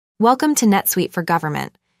Welcome to NetSuite for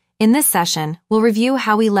Government. In this session, we'll review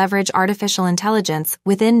how we leverage artificial intelligence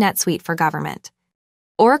within NetSuite for Government.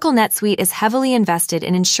 Oracle NetSuite is heavily invested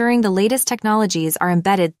in ensuring the latest technologies are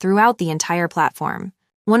embedded throughout the entire platform.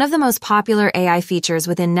 One of the most popular AI features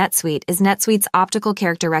within NetSuite is NetSuite's Optical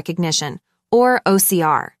Character Recognition, or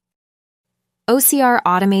OCR. OCR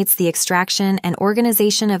automates the extraction and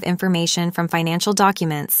organization of information from financial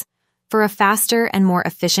documents for a faster and more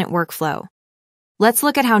efficient workflow. Let's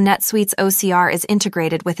look at how NetSuite's OCR is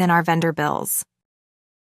integrated within our vendor bills.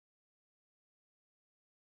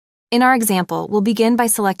 In our example, we'll begin by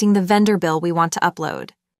selecting the vendor bill we want to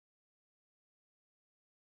upload.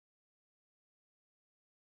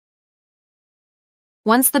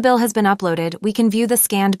 Once the bill has been uploaded, we can view the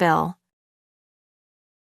scanned bill.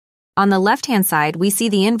 On the left-hand side, we see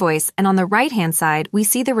the invoice, and on the right-hand side, we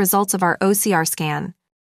see the results of our OCR scan.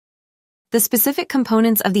 The specific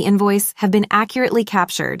components of the invoice have been accurately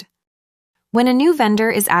captured. When a new vendor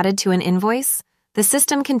is added to an invoice, the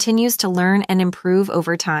system continues to learn and improve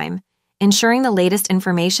over time, ensuring the latest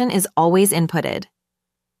information is always inputted.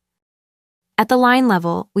 At the line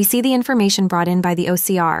level, we see the information brought in by the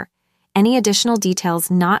OCR. Any additional details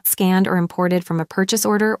not scanned or imported from a purchase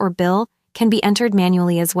order or bill can be entered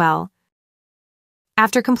manually as well.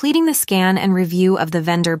 After completing the scan and review of the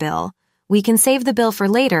vendor bill, we can save the bill for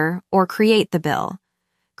later or create the bill.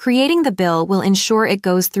 Creating the bill will ensure it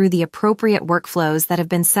goes through the appropriate workflows that have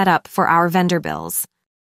been set up for our vendor bills.